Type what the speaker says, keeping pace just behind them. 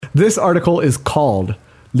This article is called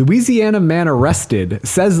Louisiana Man Arrested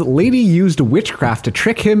Says Lady Used Witchcraft to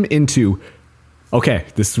Trick Him into... Okay,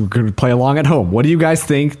 this is going to play along at home. What do you guys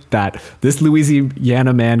think that this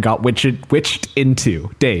Louisiana man got witched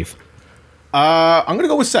into? Dave? I'm going to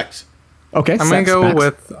go with sex. Okay, I'm going to go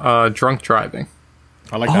with drunk driving.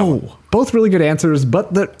 I like that one. Both really good answers,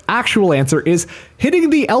 but the actual answer is hitting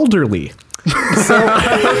the elderly. So...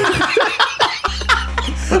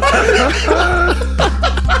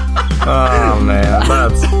 Oh, man,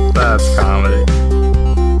 that's comedy.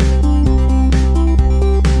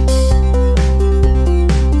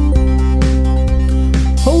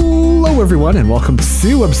 Hello, everyone, and welcome to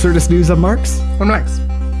Absurdist News. I'm Marks. I'm Max.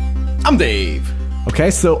 I'm Dave. Okay,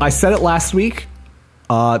 so I said it last week.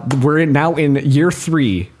 We're now in year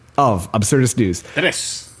 3 of Absurdist News. It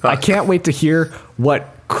is. I can't wait to hear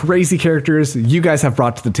what crazy characters you guys have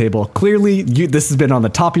brought to the table. Clearly, this has been on the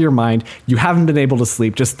top of your mind. You haven't been able to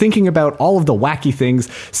sleep just thinking about all of the wacky things,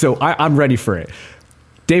 so I'm ready for it.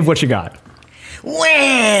 Dave, what you got?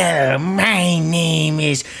 Well, my name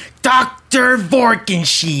is Dr.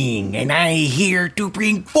 Vorkenstein, and I'm here to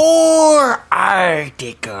bring 4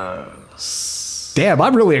 articles. Damn,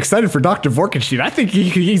 I'm really excited for Dr. Vorkenstein. I think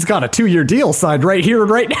he's got a 2-year deal signed right here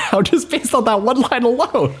and right now, just based on that one line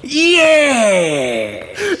alone. Yeah!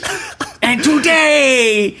 And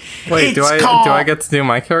today, Wait, do I get to do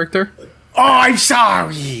my character? Oh, I'm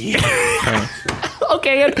sorry.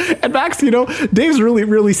 Okay, and Max, Dave's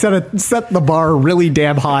really set the bar really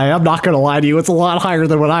damn high. I'm not going to lie to you. It's a lot higher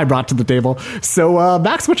than what I brought to the table. So,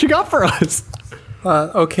 Max, what you got for us?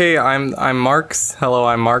 Okay, I'm Marks. Hello,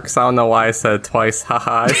 I'm Marks. I don't know why I said it twice.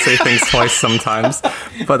 Haha, I say things twice sometimes.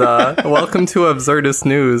 But welcome to Absurdist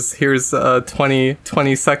News. Here's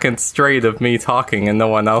 20 seconds straight of me talking and no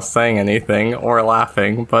one else saying anything or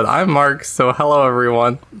laughing. But I'm Marks, so hello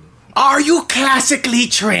everyone. Are you classically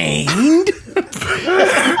trained?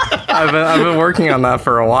 I've been working on that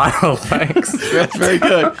for a while, thanks. That's very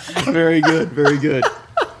good. Very good. Very good.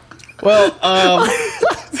 Well,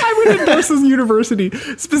 I would endorse this university,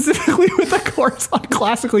 specifically with a course on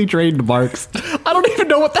classically trained Marks. I don't even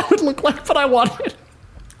know what that would look like, but I want it.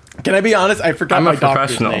 Can I be honest? I forgot my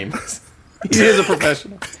doctor's name. He is a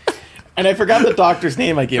professional. And I forgot the doctor's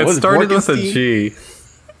name I gave. It started with a G.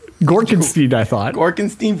 Gorkenstein, I thought.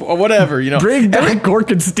 Gorkenstein, or whatever, Bring back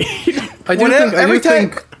Gorkenstein. I do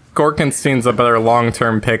think Gorkenstein's a better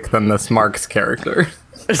long-term pick than this Marks character.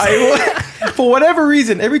 For whatever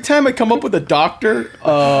reason, every time I come up with a doctor,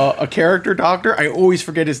 a character doctor, I always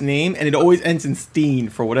forget his name, and it always ends in Steen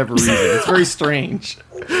for whatever reason. It's very strange.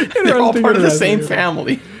 They're all part of the same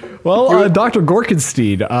family. Well, Dr.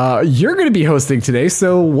 Gorkenstein, you're going to be hosting today,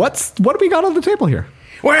 so what do we got on the table here?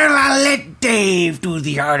 Well, I'll let Dave do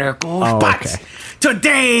the articles, but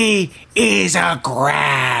today is a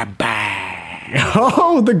grab bag.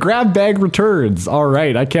 Oh, the grab bag returns. All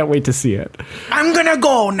right, I can't wait to see it. I'm gonna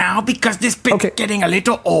go now because this bit's getting a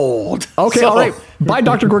little old. Okay, all right. Bye,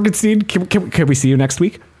 Dr. Gorkenstein. Can we see you next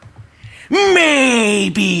week?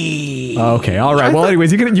 Maybe. Okay, all right. Well,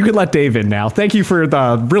 anyways, you can let Dave in now. Thank you for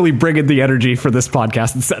really bringing the energy for this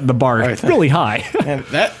podcast and setting the bar really high. Man,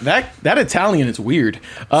 that Italian is weird. He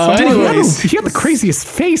had the craziest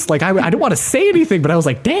face. Like I didn't want to say anything, but I was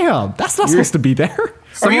like, "Damn, that's not supposed to be there."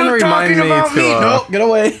 Someone remind me to no, get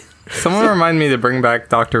away. Someone remind me to bring back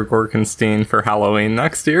Dr. Gorkenstein for Halloween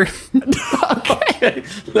next year. Okay,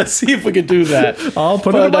 let's see if we can do that. I'll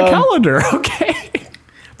put it in my calendar. Okay.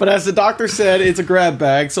 But as the doctor said, it's a grab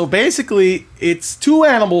bag. So basically, it's 2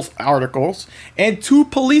 animals articles and 2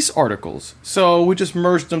 police articles. So we just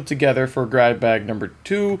merged them together for grab bag number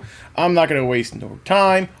 2. I'm not going to waste no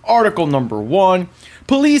time. Article number 1.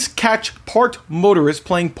 Police catch parked motorists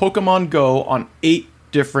playing Pokemon Go on 8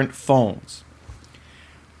 different phones.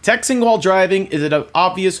 Texting while driving is an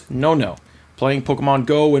obvious no-no. Playing Pokemon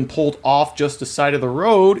Go when pulled off just the side of the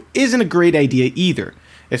road isn't a great idea either,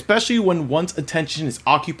 especially when one's attention is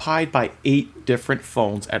occupied by 8 different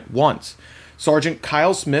phones at once. Sergeant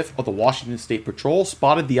Kyle Smith of the Washington State Patrol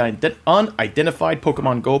spotted the unidentified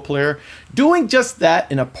Pokemon Go player doing just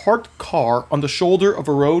that in a parked car on the shoulder of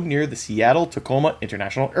a road near the Seattle-Tacoma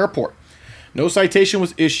International Airport. No citation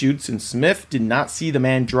was issued since Smith did not see the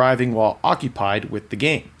man driving while occupied with the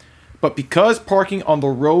game. But because parking on the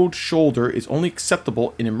road shoulder is only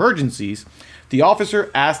acceptable in emergencies, the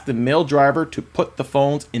officer asked the male driver to put the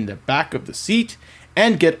phones in the back of the seat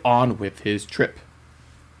and get on with his trip.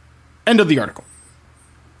 End of the article.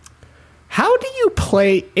 How do you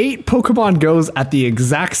play 8 Pokemon Go's at the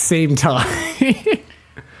exact same time?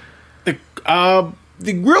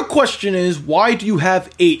 the real question is, why do you have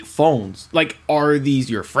 8 phones? Like, are these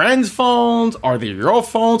your friends' phones? Are they your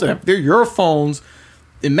phones? And if they're your phones,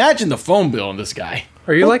 imagine the phone bill on this guy.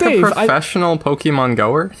 Are you Well, like Dave, a professional Pokemon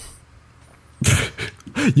goer?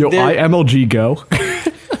 Yo, There- I MLG go.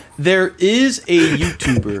 There is a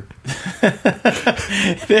YouTuber.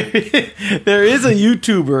 there is a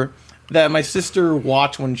YouTuber that my sister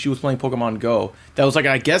watched when she was playing Pokemon Go. That was like,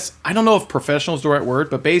 I guess, I don't know if professional is the right word,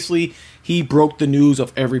 but basically he broke the news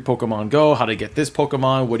of every Pokemon Go, how to get this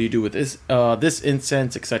Pokemon, what do you do with this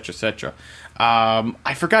incense, etc., etc.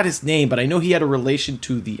 I forgot his name, but I know he had a relation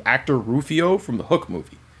to the actor Rufio from the Hook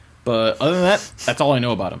movie. But other than that, that's all I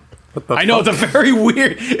know about him. I know it's a very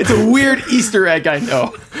weird, it's a weird Easter egg, I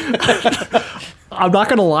know. I'm not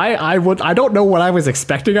gonna lie, I don't know what I was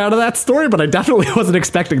expecting out of that story, but I definitely wasn't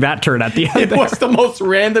expecting that turn at the end. It there. was the most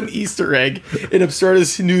random Easter egg in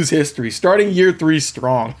Absurdist news history, starting year 3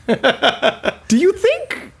 strong. Do you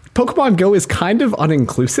think Pokemon Go is kind of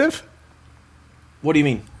uninclusive? What do you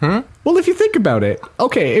mean? Well, if you think about it,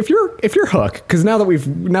 okay, if you're Hook, because now we're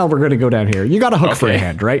going to go down here, you got a hook for a Okay.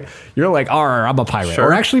 hand, right? You're like, I'm a pirate, Sure.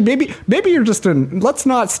 or actually maybe you're just let's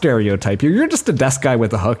not stereotype you. You're just a desk guy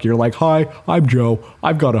with a hook. You're like, hi, I'm Joe,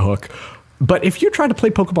 I've got a hook. But if you try to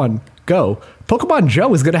play Pokemon Go, Pokemon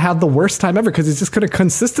Joe is going to have the worst time ever because he's just going to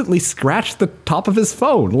consistently scratch the top of his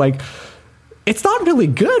phone. Like, it's not really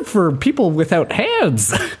good for people without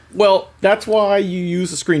hands. Well, that's why you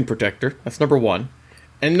use a screen protector. That's number 1.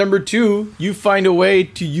 And number 2, you find a way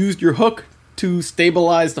to use your hook to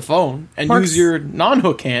stabilize the phone and Mark's- use your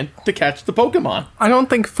non-hook hand to catch the Pokemon. I don't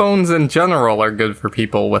think phones in general are good for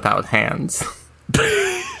people without hands.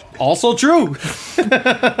 Also true.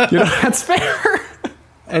 That's fair.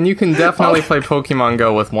 And you can definitely play Pokemon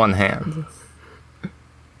Go with one hand.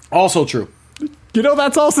 Also true.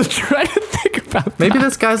 That's also true. I didn't think about that. Maybe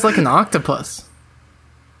this guy's like an octopus.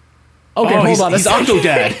 Okay, Oh, hold on a he's second.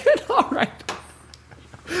 Octodad. All right.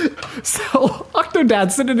 So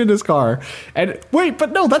Octodad's sitting in his car, and wait,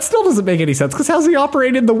 but no, that still doesn't make any sense. Because how's he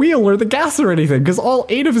operating the wheel or the gas or anything? Because all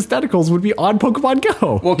 8 of his tentacles would be on Pokemon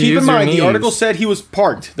Go. Well, keep in Use your mind, the knees. article said he was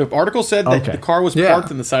parked. The article said that Okay. the car was Yeah.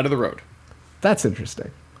 parked on the side of the road. That's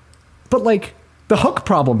interesting. But like the hook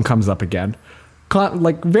problem comes up again.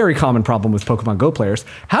 Like very common problem with Pokemon Go players.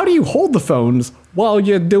 How do you hold the phones while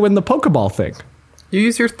you're doing the Pokeball thing? You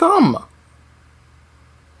use your thumb.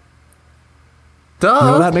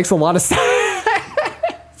 Duh. That makes a lot of sense.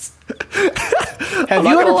 Have not you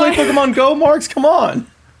ever gonna played lie. Pokemon Go, Marks? Come on.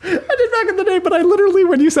 I did back in the day, but I literally,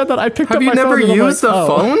 when you said that, I picked Have up you my never phone. and I'm used like, a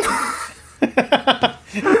oh.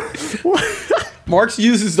 phone? Marks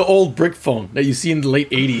uses the old brick phone that you see in the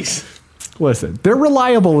late 80s. Listen, they're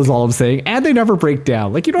reliable is all I'm saying, and they never break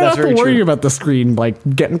down. Like, you don't That's have to very worry true. about the screen, like,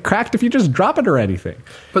 getting cracked if you just drop it or anything.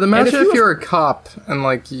 But imagine And if if you- you're a cop and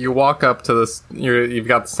like you walk up to this, you've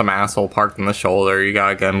got some asshole parked on the shoulder, you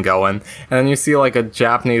gotta get him going, and then you see like a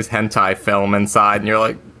Japanese hentai film inside, and you're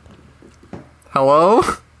like, "Hello?"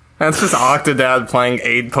 And it's just Octodad playing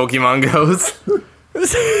 8 Pokemon Go's.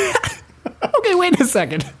 Okay, wait a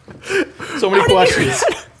second. So many questions.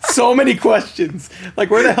 So many questions. Like,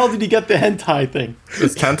 where the hell did he get the hentai thing?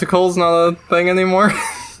 Is tentacles not a thing anymore?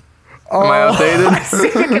 Am I outdated? I see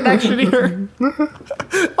the connection here.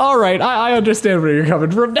 All right, I understand where you're coming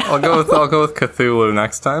from now. I'll go with Cthulhu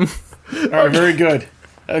next time. All right, very good.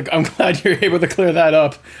 I'm glad you're able to clear that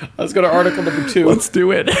up. Let's go to article number 2. Let's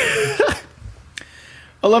do it.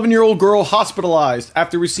 11-year-old girl hospitalized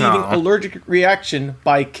after receiving Aw. allergic reaction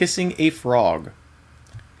by kissing a frog.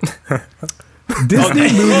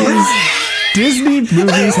 Disney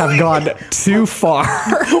movies have gone too far.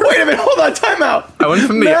 Wait a minute, hold on, time out. I went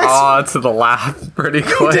from the Max- awe to the laugh pretty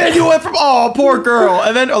quick. Dad, you went from, oh, poor girl,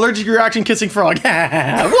 and then allergic reaction kissing frog.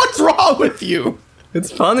 What's wrong with you?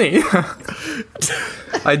 It's funny.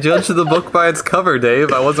 I judged the book by its cover,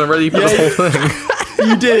 Dave. I wasn't ready for the whole thing.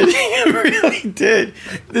 You did. You really did.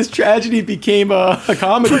 This tragedy became a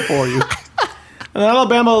comedy for you. An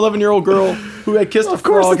Alabama 11-year-old girl who had kissed a Of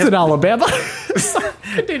course, frog it's in Alabama.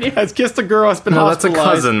 Continue. has kissed a girl, has been No, that's a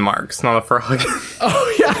hospitalized. cousin, Marks, not a frog.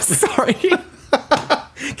 Oh yeah, sorry.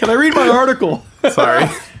 Can I read my article? Sorry.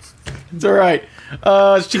 It's all right.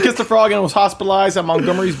 She kissed a frog and was hospitalized at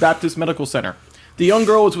Montgomery's Baptist Medical Center. The young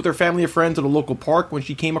girl was with her family of friends at a local park when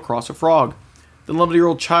she came across a frog. The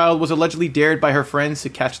 11-year-old child was allegedly dared by her friends to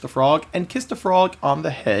catch the frog and kiss the frog on the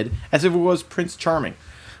head as if it was Prince Charming.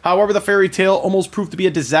 However, the fairy tale almost proved to be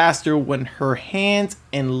a disaster when her hands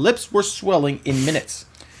and lips were swelling in minutes.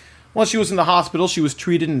 Once she was in the hospital, she was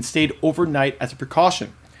treated and stayed overnight as a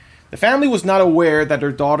precaution. The family was not aware that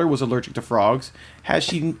their daughter was allergic to frogs,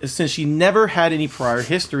 since she never had any prior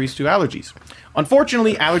histories to allergies.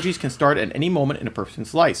 Unfortunately, allergies can start at any moment in a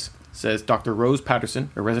person's life, says Dr. Rose Patterson,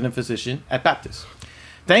 a resident physician at Baptist.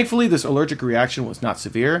 Thankfully, this allergic reaction was not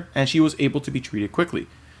severe, and she was able to be treated quickly.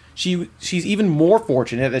 She's even more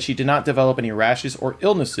fortunate that she did not develop any rashes or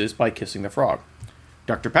illnesses by kissing the frog.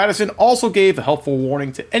 Dr. Patterson also gave a helpful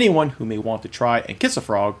warning to anyone who may want to try and kiss a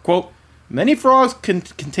frog. Quote, many frogs can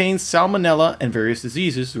contain salmonella and various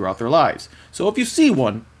diseases throughout their lives, so if you see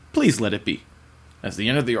one, please let it be. That's the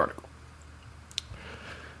end of the article.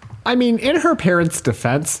 I mean, in her parents'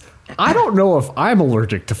 defense, I don't know if I'm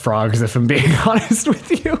allergic to frogs, if I'm being honest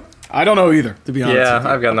with you. I don't know either, to be honest with you.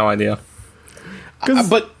 I've got no idea.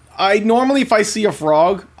 But I normally, if I see a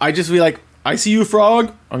frog, I just be like, I see you,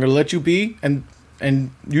 frog, I'm going to let you be, and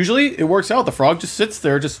usually it works out. The frog just sits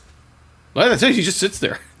there, like that's it, he just sits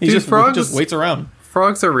there. He Dude, just waits around.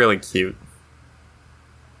 Frogs are really cute.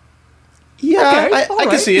 Yeah, Okay, I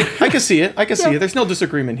can see it. I can see it. Yeah. There's no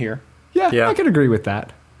disagreement here. Yeah, I can agree with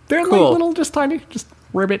that. They're Cool. like little, just tiny, just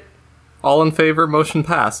ribbit. All in favor, motion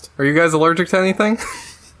passed. Are you guys allergic to anything?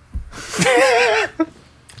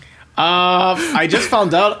 I just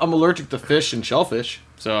found out I'm allergic to fish and shellfish.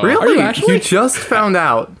 So Really? you actually? You just found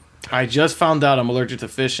out. I just found out I'm allergic to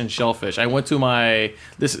fish and shellfish. I went to my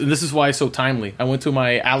this is why it's so timely. I went to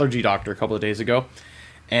my allergy doctor a couple of days ago,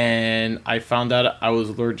 and I found out I'm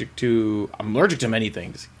allergic to many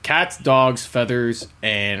things: cats, dogs, feathers,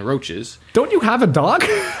 and roaches. Don't you have a dog?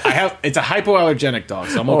 It's a hypoallergenic dog,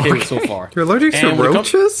 so I'm okay with so far. You're allergic to And when it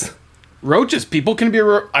comes- roaches? Roaches, people can be.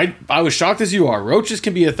 I was shocked as you are. Roaches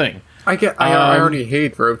can be a thing. I already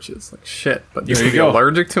hate roaches like shit, but you There can you be go.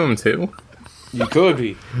 allergic to them too. You could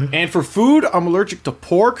be. And for food, I'm allergic to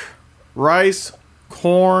pork, rice,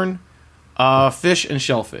 corn, fish, and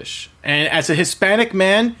shellfish. And as a Hispanic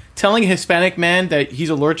man, telling a Hispanic man that he's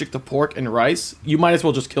allergic to pork and rice, you might as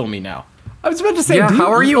well just kill me now. I was about to say, Yeah, do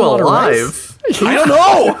how are eat you a lot of rice? alive? I don't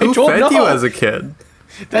know. Who I don't fed know. you as a kid?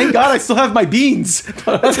 Thank God I still have my beans.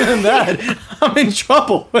 But other than that, I'm in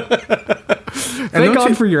trouble. Thank don't God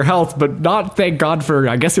you- for your health, but not thank God for,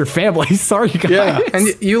 I guess, your family. Sorry, guys. Yeah. And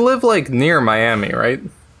you live like near Miami, right?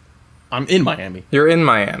 I'm in Miami. You're in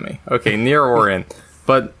Miami. Okay, near or in.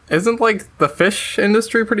 But isn't like the fish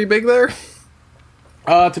industry pretty big there?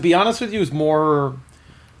 To be honest with you, is more.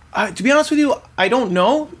 To be honest with you, I don't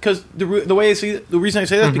know because the way I see the reason I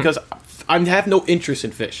say that is because I have no interest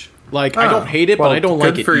in fish. Like I don't hate it, but I don't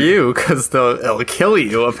like it. Good for either. you, because it'll kill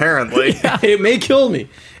you. Apparently, It may kill me.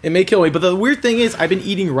 It may kill me. But the weird thing is, I've been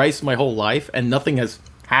eating rice my whole life, and nothing has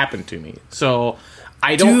happened to me. So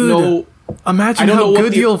I don't Dude. know. imagine I don't know how what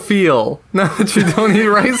good the- you'll feel now that you don't eat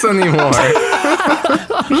rice anymore.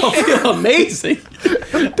 I feel amazing.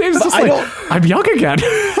 Dave's just I like, don't- I'm young again.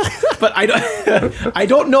 But I don't. I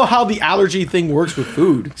don't know how the allergy thing works with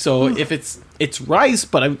food. So if it's rice,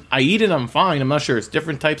 but I eat it, I'm fine. I'm not sure. It's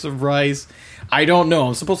different types of rice. I don't know.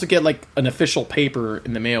 I'm supposed to get like an official paper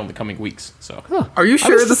in the mail in the coming weeks. So Are you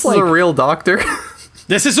sure was this just is a like- real doctor?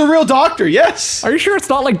 this is a real doctor. Yes. Are you sure it's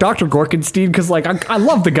not like Dr. Gorkenstein? Because, like, I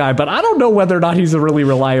love the guy, but I don't know whether or not he's a really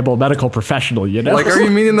reliable medical professional, you know? Like, are you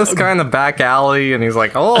meeting this guy in the back alley and he's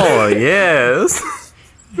like, oh, yes.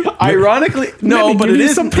 Ironically, no, Let me but give it you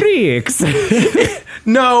is some pricks.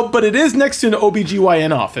 no, but it is next to an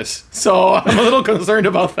OBGYN office. So I'm a little concerned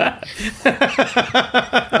about that.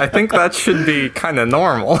 I think that should be kind of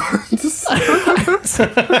normal.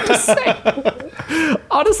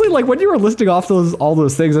 Honestly, like, when you were listing off all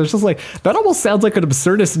those things, I was just like, that almost sounds like an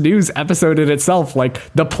Absurdist News episode in itself, like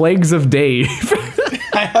The Plagues of Dave.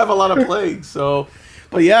 I have a lot of plagues, so.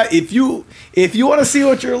 But yeah, if you want to see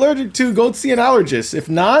what you're allergic to, go see an allergist. If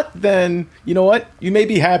not, then you know what? You may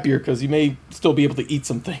be happier because you may still be able to eat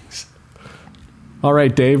some things. All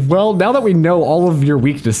right, Dave. Well, now that we know all of your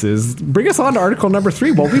weaknesses, bring us on to article number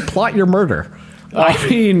 3 while we plot your murder. I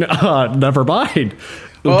mean, never mind.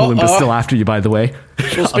 Well, Oompa Loompa still after you, by the way.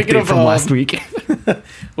 Well, speaking Update of from last week.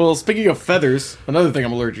 Well, speaking of feathers, another thing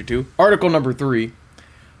I'm allergic to. Article number 3.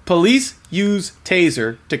 Police use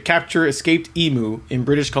taser to capture escaped emu in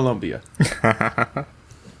British Columbia.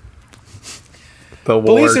 The war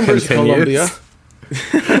Police in British continues.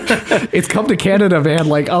 Columbia. It's come to Canada, man.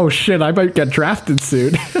 Like, oh shit, I might get drafted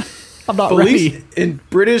soon. I'm not Police ready. in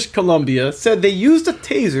British Columbia said they used a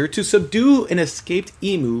taser to subdue an escaped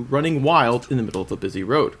emu running wild in the middle of a busy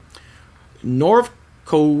road. North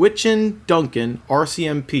Cowichan Duncan,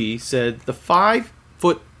 RCMP, said the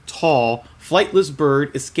 5-foot-tall flightless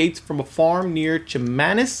bird escaped from a farm near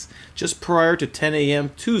Chemanis just prior to 10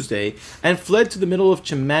 a.m. Tuesday and fled to the middle of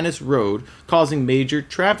Chemanis Road, causing major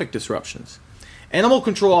traffic disruptions. Animal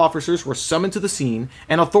control officers were summoned to the scene,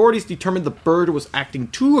 and authorities determined the bird was acting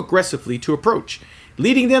too aggressively to approach,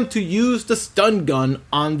 leading them to use the stun gun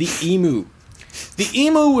on the emu. The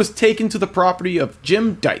emu was taken to the property of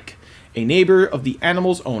Jim Dyke, a neighbor of the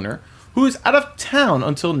animal's owner, who is out of town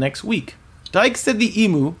until next week. Dyke said the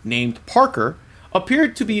emu, named Parker,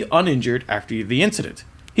 appeared to be uninjured after the incident.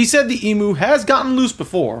 He said the emu has gotten loose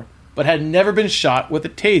before, but had never been shot with a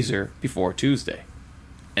taser before Tuesday.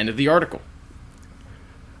 End of the article.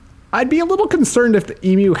 I'd be a little concerned if the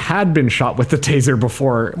emu had been shot with the taser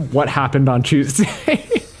before what happened on Tuesday.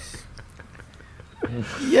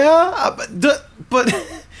 Yeah, but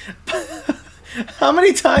how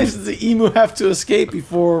many times does the emu have to escape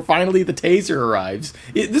before finally the taser arrives?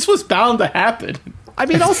 This was bound to happen. I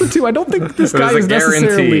mean, also, too, I don't think this guy was is a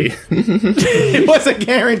guarantee. necessarily... It was a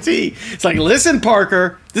guarantee. It's like, listen,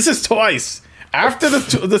 Parker, this is twice. After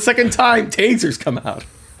the second time, tasers come out.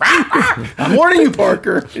 I'm warning you,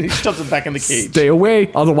 Parker. And he shoves him back in the cage. Stay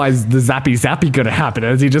away, otherwise the zappy gonna happen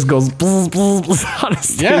as he just goes bzz, bzz, bzz on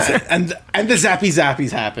his Yeah, taser. and the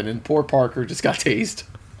zappies happen, and poor Parker just got tased.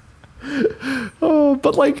 Oh,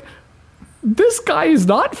 but like, this guy is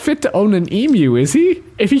not fit to own an emu, is he?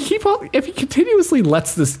 If he continuously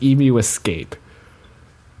lets this emu escape.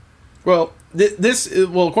 Well,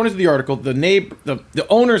 according to the article, the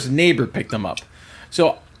owner's neighbor picked him up.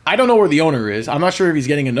 So I don't know where the owner is. I'm not sure if he's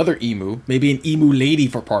getting another emu, maybe an emu lady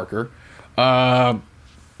for Parker.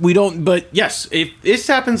 We don't. But yes, if this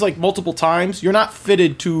happens like multiple times, you're not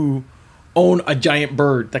fitted to own a giant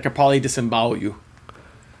bird that could probably disembowel you.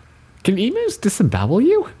 Can emus disembowel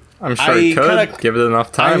you? I'm sure it could. Give it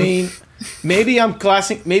enough time. I mean, maybe I'm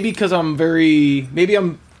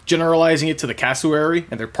generalizing it to the cassowary,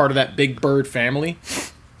 and they're part of that big bird family.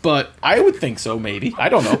 But I would think so, maybe. I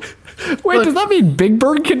don't know. Wait, does that mean Big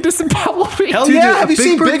Bird can disembowel me? Hell Dude, yeah! a Have you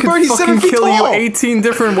seen Big Bird? He's 7 feet kill tall. you 18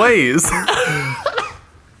 different ways.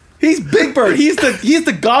 He's Big Bird. He's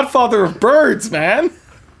the godfather of birds, man.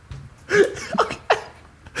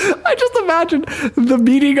 I just imagine the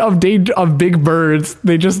meeting of big birds.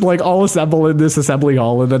 They just like all assemble in this assembly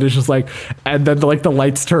hall, and then it's just like, and then like the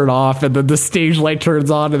lights turn off, and then the stage light turns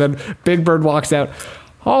on, and then Big Bird walks out.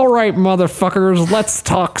 All right, motherfuckers, let's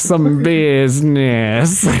talk some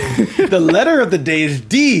business. The letter of the day is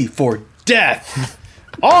D for death.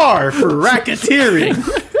 R for racketeering.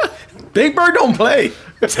 Big Bird don't play.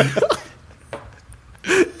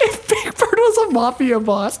 If Big Bird was a mafia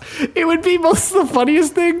boss, it would be most the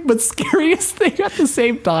funniest thing, but scariest thing at the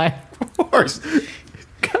same time. Of course.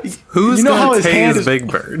 Who's You know how gonna his hand tase is- Big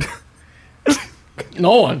Bird?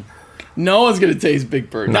 No one. No one's gonna tase Big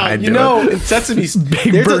Bird. Now, I you do know, it. in Sesame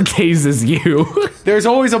Big Bird tases you. there's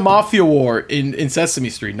always a mafia war in Sesame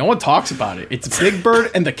Street. No one talks about it. It's Big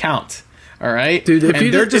Bird and the Count. All right? Dude,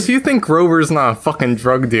 And they're if you think Grover's not a fucking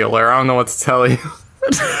drug dealer, I don't know what to tell you.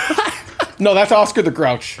 No, that's Oscar the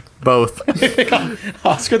Grouch. Both.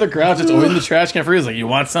 Oscar the Grouch is always in the trash can for He's like, you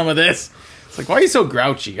want some of this? It's like, why are you so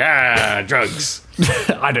grouchy? Ah, drugs.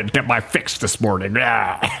 I didn't get my fix this morning.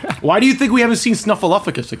 Ah. Why do you think we haven't seen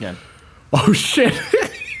Snuffleupagus again? Oh shit.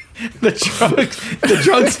 The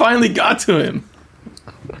drugs finally got to him.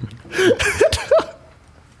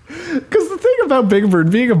 Because the thing about Big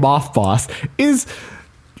Bird being a moth boss is,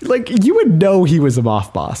 like, you would know he was a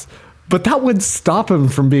moth boss, but that would stop him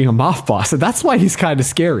from being a moth boss, and that's why he's kind of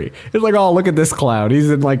scary. It's like, oh, look at this clown. He's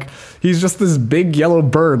just this big yellow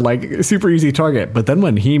bird, like, super easy target. But then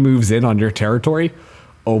when he moves in on your territory,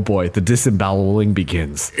 oh boy, the disemboweling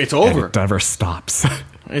begins. It's over. And it never stops.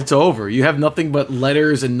 It's over. You have nothing but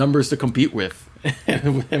letters and numbers to compete with.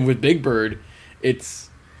 And with Big Bird, it's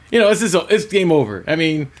game over. I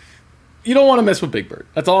mean, you don't want to mess with Big Bird.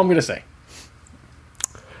 That's all I'm going to say.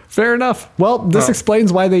 Fair enough. Well, this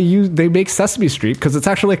explains why they make Sesame Street, because it's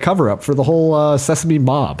actually a cover-up for the whole Sesame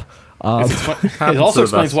mob. It also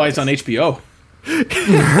explains why it's on HBO.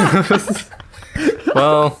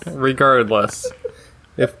 Well, regardless,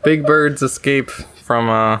 if Big Birds escape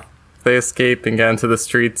and get into the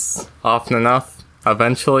streets often enough,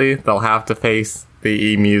 eventually they'll have to face the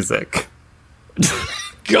E-music.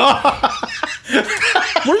 God!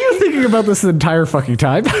 Were you thinking about this the entire fucking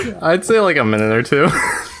time? I'd say like a minute or two.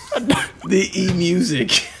 The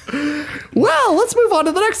E-music. Well, let's move on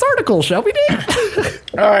to the next article, shall we, Dave?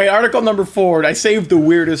 All right, article number 4. I saved the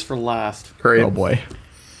weirdest for last. Great. Oh boy.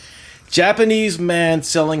 Japanese man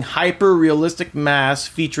selling hyper-realistic masks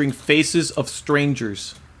featuring faces of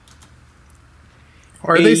strangers.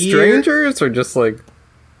 Are they strangers or just like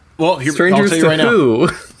Well, here, strangers I'll tell you to right now. who?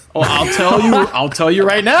 Oh, I'll tell you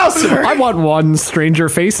right now, sir. I want one stranger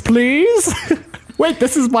face, please. Wait,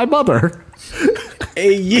 this is my mother.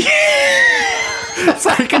 A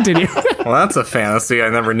Sorry, continue. Well, that's a fantasy I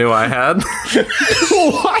never knew I had.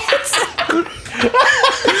 What?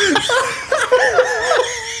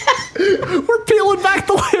 We're peeling back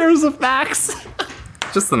the layers of Max.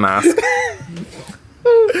 Just the mask.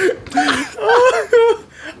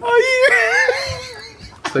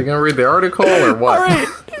 So you gonna read the article or what? All right.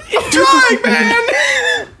 Try,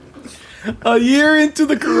 man. A year into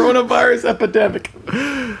the coronavirus epidemic,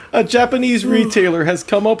 a Japanese retailer has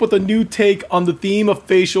come up with a new take on the theme of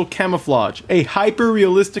facial camouflage, a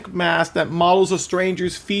hyper-realistic mask that models a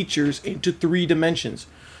stranger's features into 3 dimensions.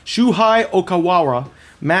 Shuhei Okawara's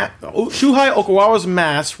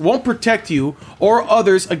mask won't protect you or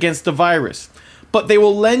others against the virus, but they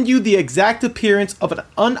will lend you the exact appearance of an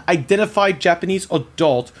unidentified Japanese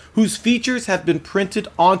adult whose features have been printed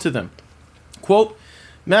onto them. Quote,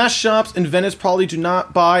 mask shops in Venice probably do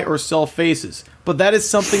not buy or sell faces, but that is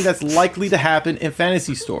something that's likely to happen in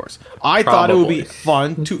fantasy stores. I thought it would be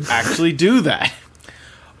fun to actually do that.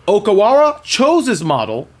 Okawara chose his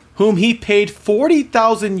model, whom he paid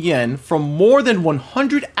 40,000 yen from more than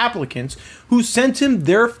 100 applicants who sent him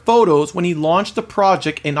their photos when he launched the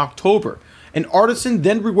project in October. An artisan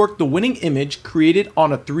then reworked the winning image created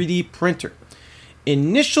on a 3D printer.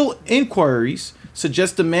 Initial inquiries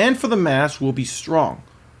suggest demand for the mask will be strong.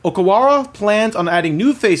 Okawara plans on adding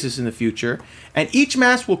new faces in the future, and each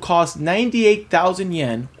mask will cost 98,000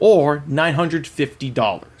 yen or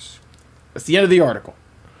 $950. That's the end of the article.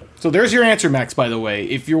 So there's your answer, Max, by the way.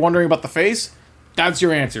 If you're wondering about the face, that's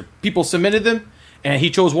your answer. People submitted them, and he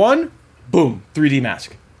chose one. Boom, 3D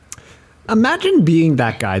mask. Imagine being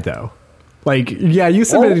that guy, though. Like, yeah, you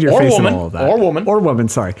submitted your face and all of that. Or woman,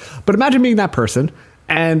 sorry. But imagine being that person.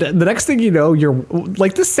 And the next thing you know, you're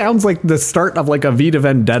like, this sounds like the start of like a V to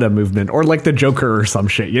Vendetta movement or like the Joker or some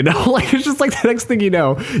shit, you know? Like, it's just like the next thing you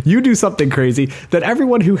know, you do something crazy that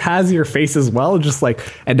everyone who has your face as well, just like,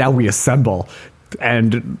 and now we assemble.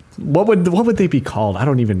 And what would they be called? I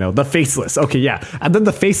don't even know. The Faceless. Okay, yeah. And then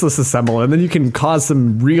the Faceless assemble, and then you can cause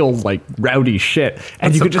some real like rowdy shit.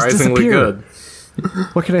 And That's you could just disappear. good.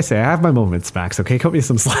 What can I say? I have my moments, Max. Okay, cut me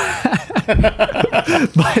some slack.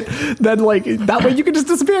 But then, like, that way you can just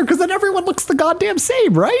disappear because then everyone looks the goddamn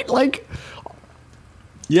same, right? Like,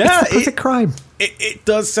 yeah, it's the perfect crime. It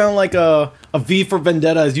does sound like a V for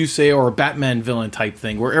Vendetta, as you say, or a Batman villain type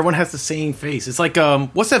thing, where everyone has the same face. It's like,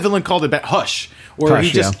 what's that villain called? Hush, where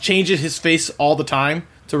he just changes his face all the time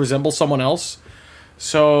to resemble someone else.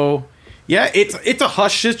 So, yeah, it's a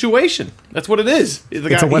Hush situation. That's what it is.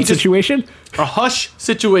 It's a what situation? A Hush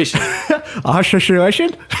situation. A Hush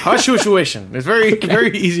situation? Hush situation. It's very,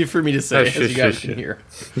 very easy for me to say, as you guys can hear.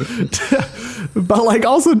 But, like,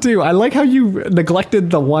 also, too, I like how you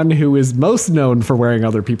neglected the one who is most known for wearing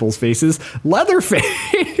other people's faces, Leatherface.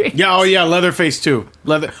 Yeah, oh, yeah, Leatherface, too.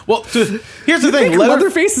 Well, here's the thing.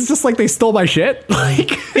 Leatherface is just like, they stole my shit?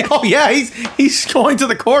 Like, oh, yeah, he's going to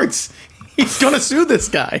the courts. He's going to sue this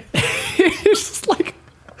guy. It's just like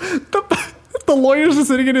the lawyer's just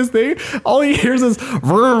sitting in his thing. All he hears is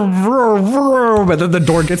vroom, vroom, vroom, and then the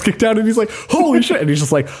door gets kicked down and he's like, holy shit. And he's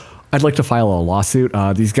just like, I'd like to file a lawsuit.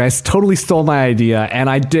 These guys totally stole my idea and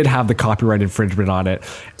I did have the copyright infringement on it.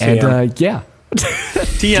 And yeah.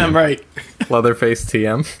 TM, right. Leatherface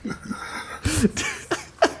TM.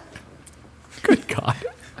 Good God.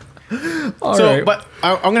 All right. But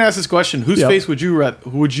I'm going to ask this question. Whose face would you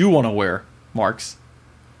want to wear, Marks?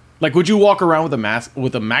 Like, would you walk around with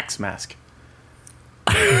a Max mask?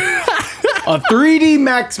 A 3D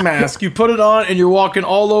Max mask. You put it on and you're walking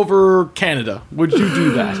all over Canada. Would you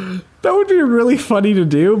do that? That would be really funny to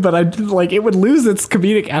do, but it would lose its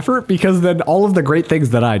comedic effort because then all of the great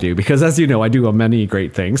things that I do, because as you know, I do many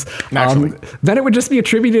great things. Then it would just be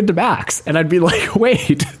attributed to Max, and I'd be like,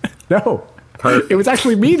 wait, no. Perfect. It was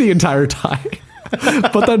actually me the entire time.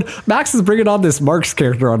 But then Max is bringing on this Mark's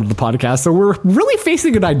character onto the podcast, so we're really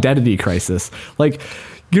facing an identity crisis. Like,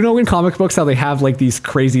 you know, in comic books, how they have like these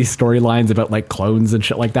crazy storylines about like clones and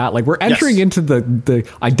shit like that. Like, we're entering into the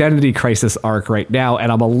identity crisis arc right now,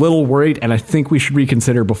 and I'm a little worried, and I think we should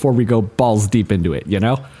reconsider before we go balls deep into it. You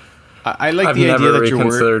know, I like the idea that you're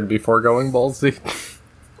reconsidered before going balls deep.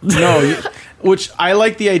 No, which I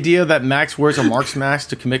like the idea that Max wears a Mark's mask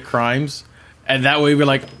to commit crimes. And that way we're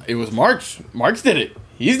like, it was Marks. Marks did it.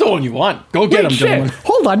 He's the one you want. Go get him, gentlemen.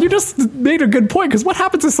 Hold on, you just made a good point. Because what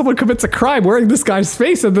happens if someone commits a crime wearing this guy's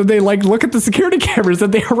face and then they like look at the security cameras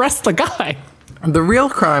and they arrest the guy? The real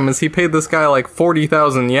crime is he paid this guy like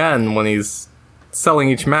 40,000 yen when he's selling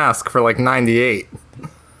each mask for like 98.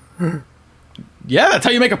 Yeah, that's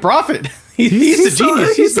how you make a profit. He's the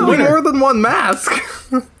genius. He's selling more than one mask.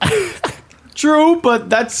 True, but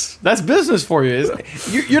that's business for you.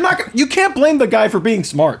 You can't blame the guy for being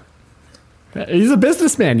smart. He's a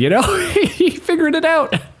businessman, you know? He figured it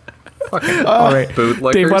out. All right.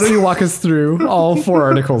 Bootlickers. Dave, why don't you walk us through all 4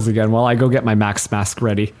 articles again while I go get my Max mask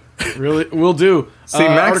ready? Really, we'll do. See,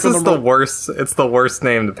 Max article is the worst. It's the worst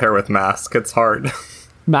name to pair with Mask. It's hard.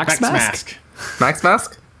 Max Mask. Max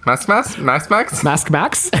Mask? Max Mask? Max Max? Mask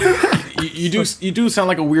Max? You do sound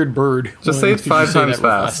like a weird bird. Just say it 5 times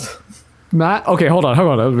fast. Okay, hold on. I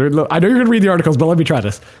know you're going to read the articles, but let me try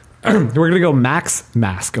this. We're going to go Max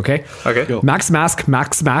Mask, okay? Okay. Go. Max Mask,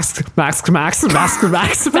 Max Mask, Max Max, Max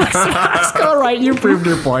Max, Max Mask. All right, you proved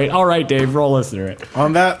your point. All right, Dave, roll us through it.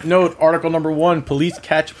 On that note, article number 1, police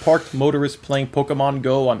catch parked motorist playing Pokemon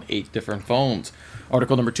Go on 8 different phones.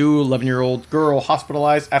 Article number 2, 11-year-old girl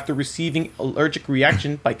hospitalized after receiving allergic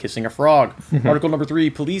reaction by kissing a frog. Article number 3,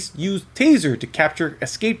 police used taser to capture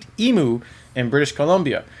escaped emu in British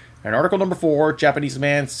Columbia. And article number 4, Japanese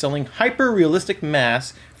man selling hyper-realistic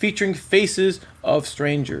masks featuring faces of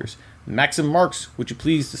strangers. Max and Marks, would you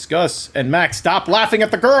please discuss? And Max, stop laughing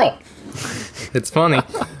at the girl! It's funny.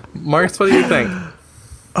 Marks, what do you think?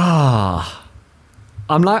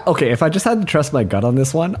 I'm not... Okay, if I just had to trust my gut on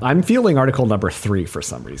this one, I'm feeling article number 3 for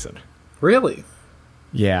some reason. Really?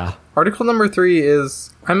 Yeah. Article number 3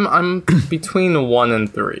 is... I'm between 1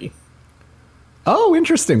 and 3. Oh,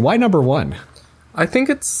 interesting. Why number 1? I think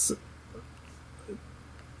it's...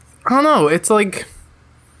 I don't know. It's like...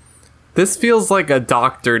 This feels like a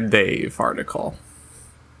Dr. Dave article.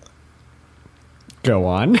 Go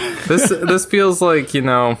on. This feels like, you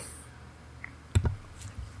know...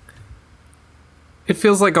 It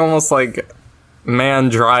feels like almost like man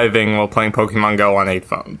driving while playing Pokemon Go on 8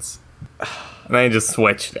 phones. And they just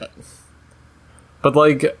switched it. But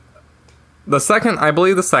like... The second, I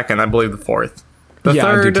believe the fourth. The Yeah,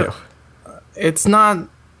 third... I do too. It's not...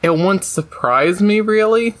 It won't surprise me,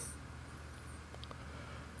 really.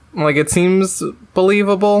 Like, it seems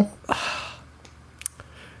believable.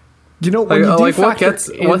 You know, when you do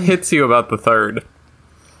what hits you about the third?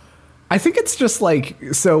 I think it's just like,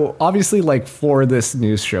 so obviously, like, for this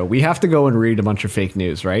news show, we have to go and read a bunch of fake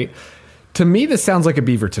news, right? To me, this sounds like a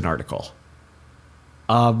Beaverton article.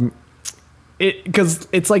 Because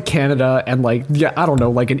it's like Canada and like, yeah, I don't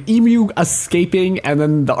know, like an emu escaping and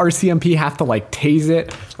then the RCMP have to like tase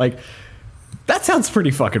it. Like, that sounds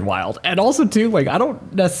pretty fucking wild. And also too, like, I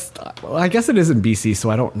guess it is in BC,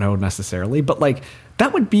 so I don't know necessarily, but like,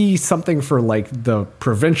 that would be something for like the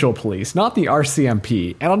provincial police, not the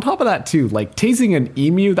RCMP. And on top of that too, like tasing an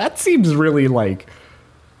emu, that seems really like,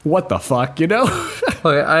 what the fuck, you know?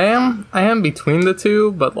 Like, I am between the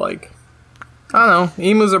two, but like, I don't know,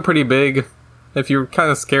 emus are pretty big. If you're kind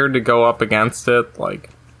of scared to go up against it, like,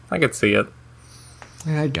 I could see it.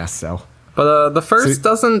 I guess so. But the first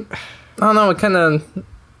doesn't. I don't know. It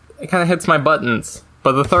kind of hits my buttons.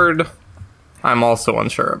 But the third, I'm also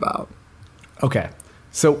unsure about. Okay,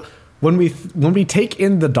 so when we take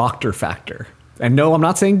in the doctor factor, and no, I'm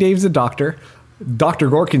not saying Dave's a doctor. Dr.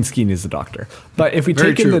 Gorkinskine is a doctor. But if we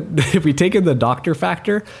take in the doctor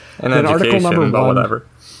factor, And then article number 1 whatever.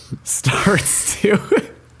 starts to.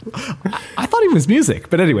 I thought he was music,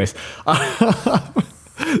 but anyways, but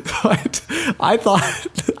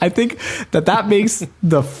I think that makes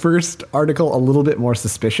the first article a little bit more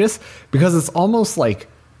suspicious because it's almost like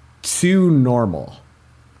too normal.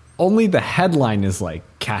 Only the headline is like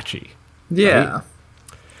catchy. Yeah. Right?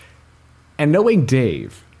 And knowing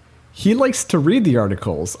Dave, he likes to read the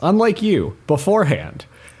articles, unlike you, beforehand.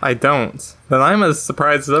 I don't. Then I'm as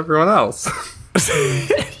surprised as everyone else.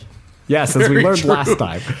 Yes, as we learned last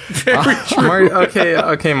time.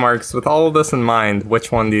 Okay, Marks, with all of this in mind,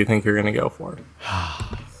 which one do you think you're going to go for?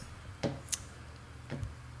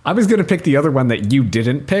 I was going to pick the other one that you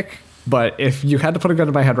didn't pick, but if you had to put a gun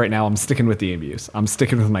to my head right now, I'm sticking with the emus. I'm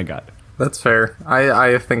sticking with my gut. That's fair.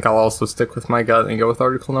 I think I'll also stick with my gut and go with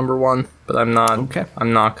article number 1, but I'm not. Okay.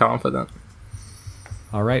 I'm not confident.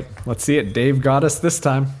 All right, let's see it. Dave got us this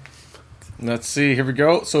time. Let's see. Here we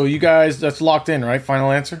go. So you guys, that's locked in, right?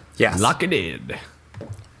 Final answer? Yes. Lock it in.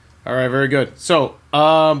 All right, very good. So,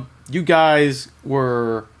 you guys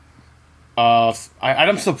were...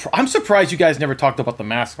 I'm surprised you guys never talked about the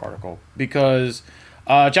mask article because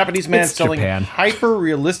Japanese man It's selling Japan.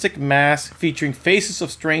 hyper-realistic masks featuring faces of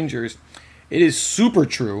strangers. It is super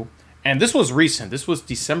true. And this was recent. This was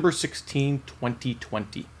December 16,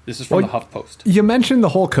 2020. This is from the HuffPost. You mentioned the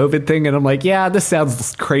whole COVID thing, and I'm like, yeah, this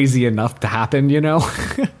sounds crazy enough to happen, you know?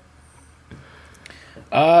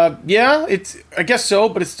 Yeah, I guess so,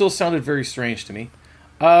 but it still sounded very strange to me.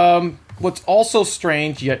 What's also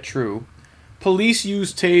strange yet true, Police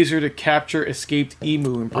use taser to capture escaped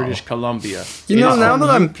emu in British Columbia. You know, now that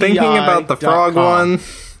I'm thinking about the frog one,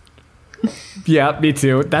 Yeah, me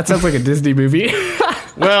too. That sounds like a Disney movie.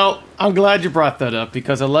 Well, I'm glad you brought that up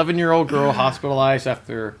because 11-year-old girl hospitalized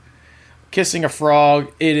after kissing a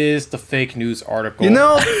frog. It is the fake news article. you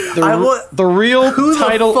know, The real who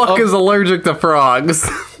title the fuck of is allergic to frogs?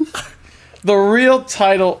 the real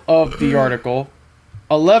title of the article: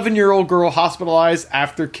 11-year-old girl hospitalized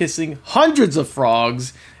after kissing hundreds of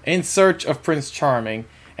frogs in search of Prince Charming.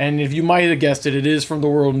 And if you might have guessed it, it is from the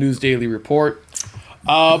World News Daily Report.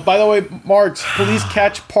 By the way, Marks, police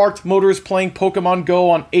catch parked motorists playing Pokemon Go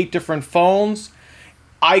on 8 different phones.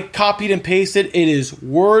 I copied and pasted. It is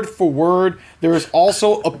word for word. There is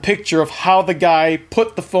also a picture of how the guy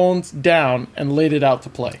put the phones down and laid it out to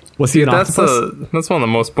play. Was he an That's octopus? that's one of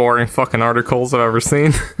the most boring fucking articles I've ever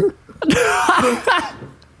seen.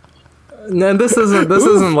 No, this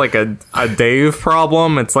isn't like a Dave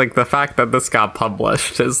problem. It's like the fact that this got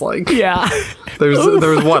published is like Yeah.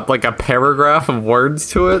 there's what, like a paragraph of words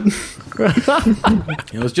to it.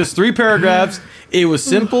 It was just 3 paragraphs. It was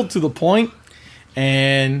simple to the point,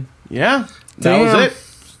 and yeah, that Damn. was it.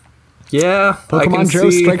 Yeah, Pokemon Joe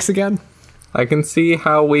strikes again. I can see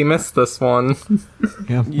how we missed this one.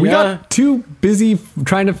 Yeah. We Yeah. got too busy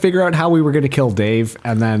trying to figure out how we were going to kill Dave,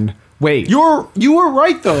 and then wait. You were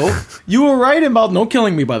right though. You were right about no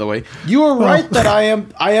killing me. By the way, you were right that I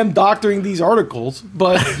am doctoring these articles,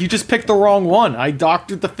 but you just picked the wrong one. I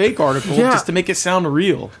doctored the fake article Yeah. just to make it sound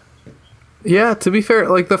real. Yeah, to be fair,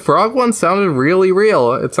 like the frog one sounded really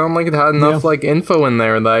real. It sounded like it had enough Yeah. like info in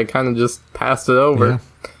there that I kind of just passed it over. Yeah.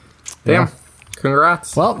 Damn. Yeah.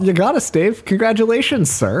 Congrats. Well, you got us, Dave. Congratulations,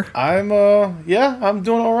 sir. I'm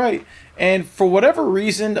doing all right. And for whatever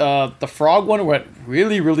reason, the frog one went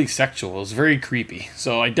really sexual. It was very creepy.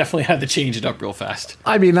 So I definitely had to change it up real fast.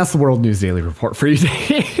 I mean, that's the World News Daily Report for you,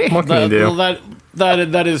 Dave. What can you do?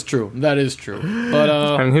 That is true. That is true. But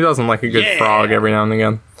And who doesn't like a good Yeah. frog every now and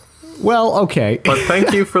again? Well, okay. But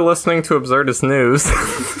thank you for listening to Absurdist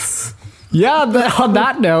News. Yeah, on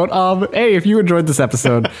that note, hey, if you enjoyed this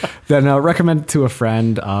episode, then recommend it to a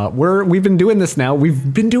friend. We've been doing this now.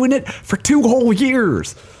 We've been doing it for 2 whole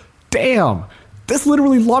years. Damn. This is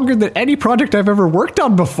literally longer than any project I've ever worked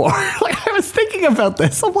on before. Like, I was thinking about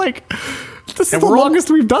this. I'm like, this is And the we're al- longest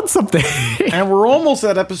we've done something. and we're almost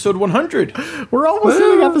at episode 100. We're almost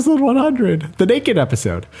hitting episode 100, the naked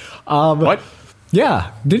episode. What?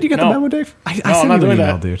 Yeah. Did you get the No. memo, Dave? I No, sent I'm not you an doing email,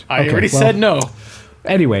 that. dude. I Okay, already well, said no.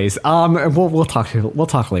 Anyways, we'll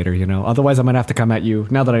talk later, you know. Otherwise, I might have to come at you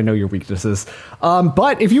now that I know your weaknesses.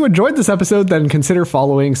 But if you enjoyed this episode, then consider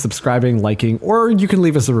following, subscribing, liking, or you can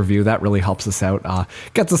leave us a review. That really helps us out.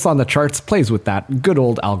 Gets us on the charts, plays with that good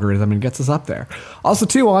old algorithm, and gets us up there. Also,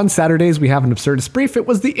 too, on Saturdays, we have an Absurdist Brief. It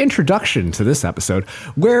was the introduction to this episode,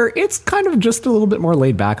 where it's kind of just a little bit more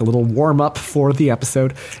laid back, a little warm up for the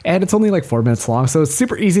episode, and it's only like 4 minutes long, so it's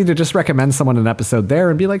super easy to just recommend someone an episode there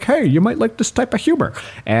and be like, hey, you might like this type of humor.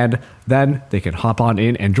 And then they can hop on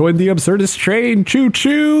in and join the Absurdist train. Choo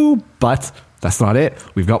choo. But that's not it.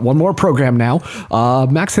 We've got one more program now.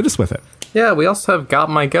 Max, hit us with it. Yeah, we also have Got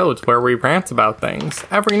My Goat, where we rant about things.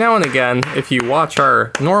 Every now and again, if you watch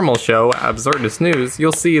our normal show, Absurdist News,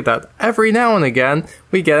 you'll see that every now and again,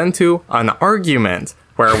 we get into an argument,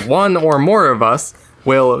 where one or more of us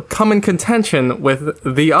will come in contention with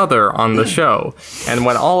the other on the show. And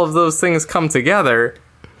when all of those things come together,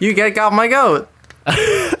 you get Got My Goat.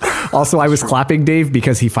 Also, I was clapping Dave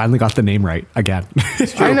because he finally got the name right again.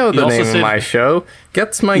 I know He the also name of said- my show.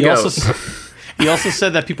 Gets My He Goat. he also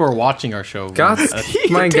said that people are watching our show. Got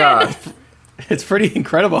That's- My God. It's pretty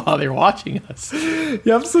incredible how they're watching us.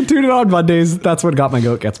 Yep, so tune in on Mondays. That's when Got My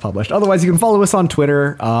Goat gets published. Otherwise, you can follow us on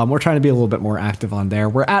Twitter. We're trying to be a little bit more active on there.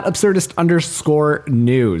 We're at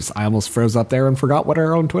Absurdist_news. I almost froze up there and forgot what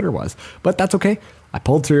our own Twitter was. But that's okay. I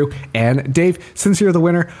pulled through. And Dave, since you're the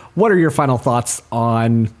winner, what are your final thoughts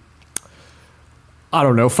on, I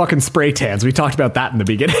don't know, fucking spray tans? We talked about that in the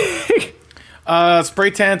beginning.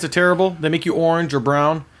 Spray tans are terrible. They make you orange or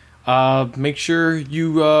brown. Make sure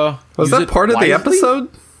you Was use that it part of the wisely. episode?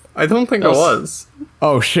 I don't think it was.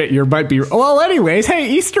 Oh, shit, you might be... Well, anyways, hey,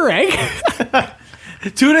 Easter egg.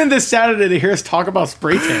 Tune in this Saturday to hear us talk about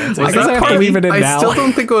spray tans. I guess I have to leave it in I now. still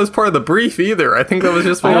don't think it was part of the brief either. I think that was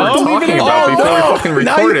just what we Oh, were leave it talking in. about Oh, before no. we fucking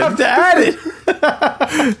Now you recorded. have to add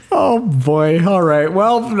it. Oh boy. All right.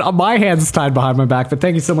 Well, my hands tied behind my back, but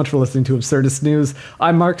thank you so much for listening to Absurdist News.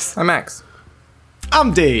 I'm Marks, I'm Max.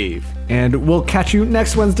 I'm Dave. and we'll catch you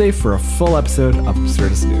next Wednesday for a full episode of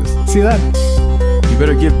Absurdist News. See you then. You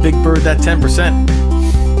better give Big Bird that 10%.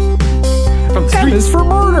 From the M street. is for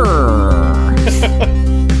murder.